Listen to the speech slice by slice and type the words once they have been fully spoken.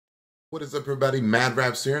What is up, everybody? Mad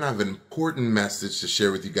Raps here, and I have an important message to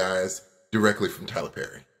share with you guys directly from Tyler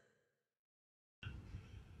Perry.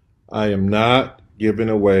 I am not giving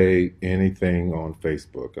away anything on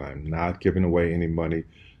Facebook. I'm not giving away any money.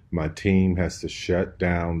 My team has to shut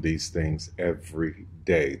down these things every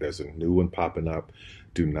day. There's a new one popping up.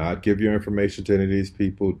 Do not give your information to any of these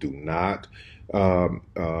people. Do not um,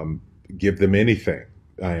 um, give them anything.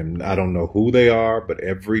 I don't know who they are, but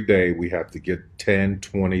every day we have to get 10,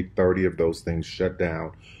 20, 30 of those things shut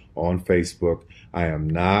down on Facebook. I am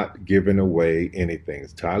not giving away anything.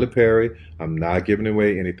 It's Tyler Perry. I'm not giving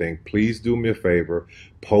away anything. Please do me a favor.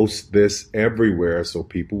 Post this everywhere so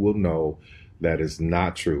people will know that is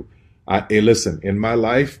not true. Hey, listen, in my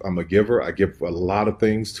life, I'm a giver. I give a lot of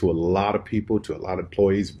things to a lot of people, to a lot of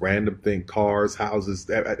employees, random things, cars, houses.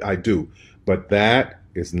 I do. But that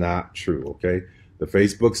is not true, okay? The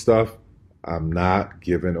Facebook stuff, I'm not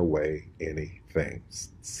giving away anything.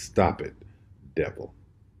 Stop it, devil.